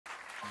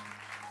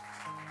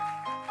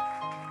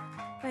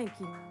Thank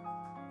you.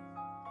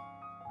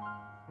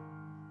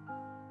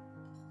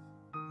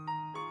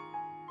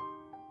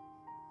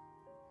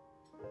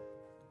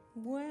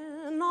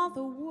 When all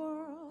the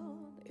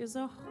world is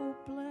a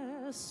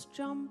hopeless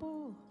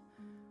jumble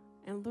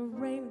and the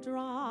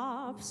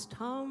raindrops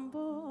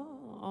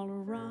tumble all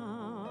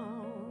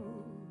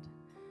around,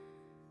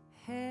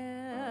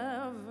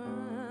 heaven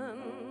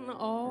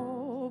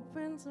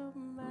opens a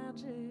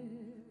magic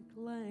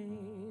lane.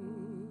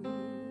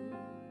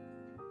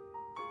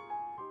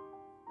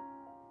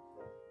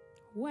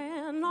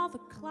 When all the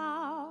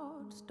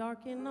clouds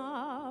darken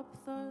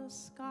up the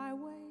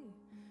skyway,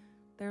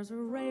 there's a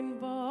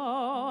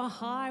rainbow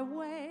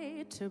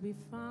highway to be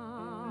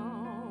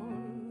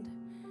found,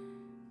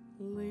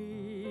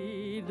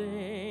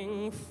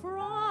 leading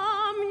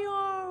from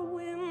your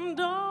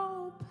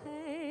window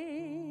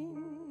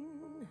pane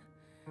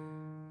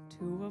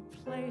to a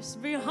place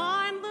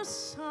behind the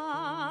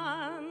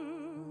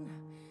sun,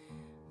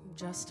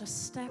 just a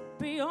step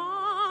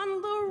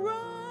beyond the rain.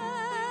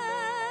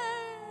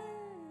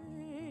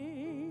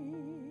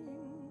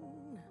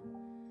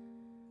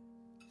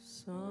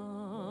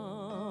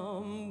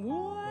 Somewhere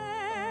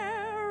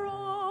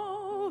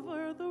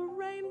over the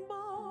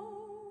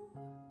rainbow,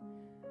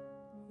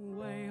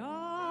 way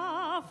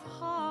up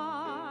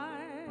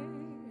high,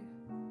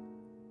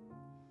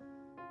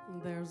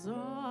 there's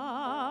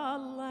a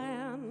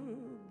land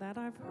that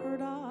I've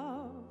heard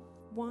of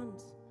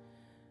once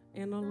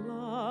in a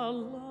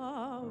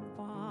lullaby.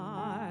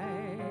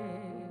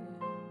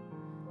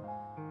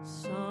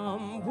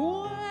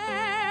 Somewhere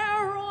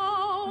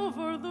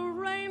over the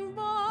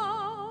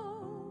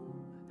rainbow,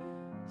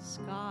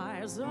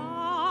 skies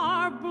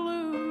are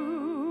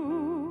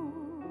blue,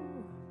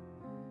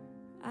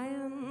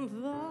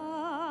 and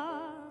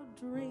the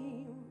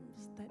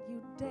dreams that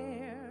you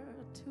dare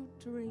to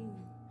dream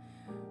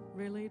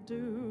really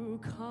do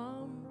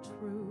come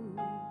true.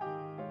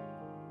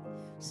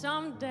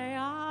 Someday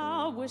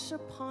I'll wish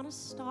upon a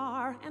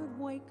star and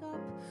wake up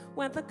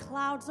when the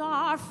clouds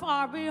are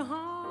far behind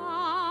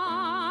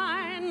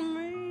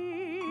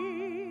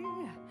me,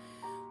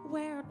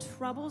 where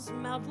troubles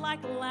melt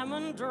like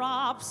lemon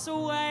drops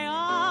way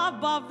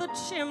above the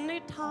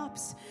chimney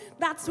tops.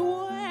 That's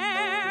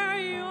where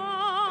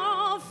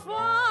you'll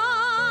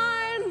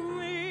find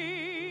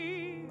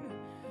me,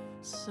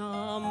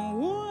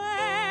 somewhere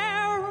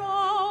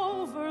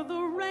over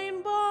the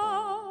rainbow.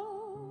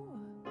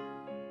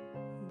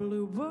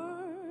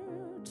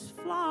 Bluebirds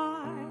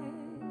fly,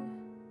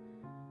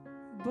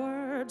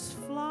 birds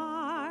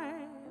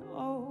fly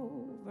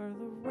over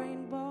the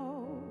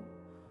rainbow.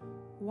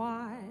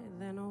 Why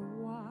then, oh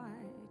why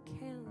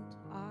can't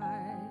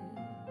I?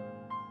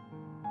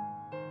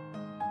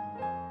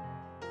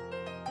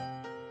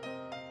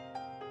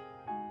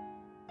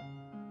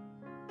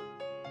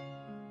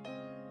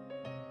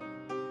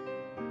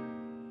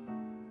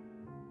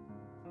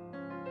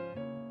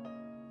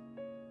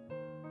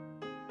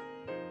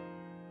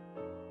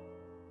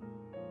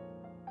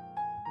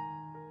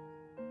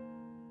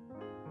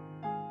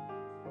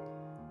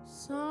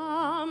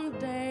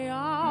 Someday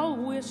I'll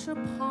wish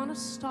upon a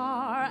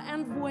star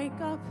and wake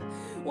up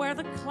where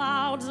the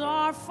clouds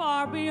are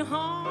far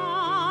behind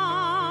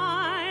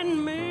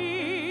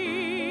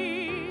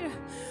me,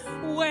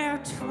 where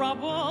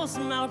troubles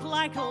melt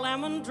like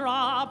lemon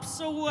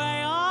drops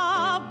way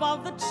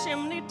above the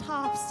chimney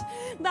tops.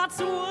 That's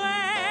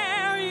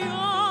where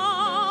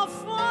you'll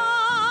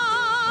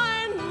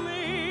find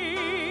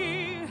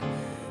me,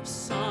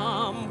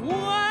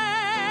 somewhere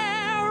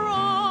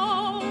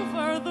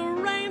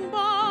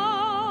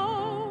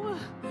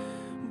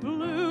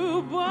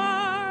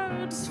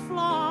birds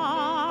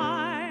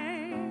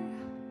fly,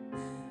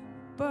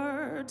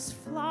 birds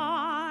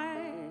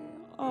fly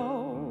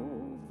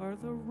over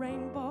the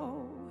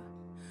rainbow.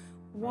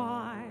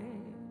 Why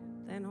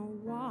then, oh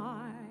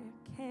why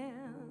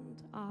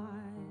can't I?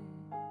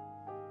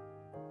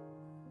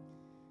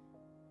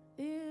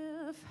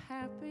 If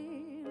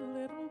happy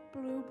little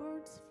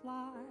bluebirds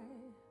fly,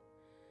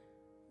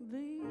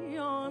 these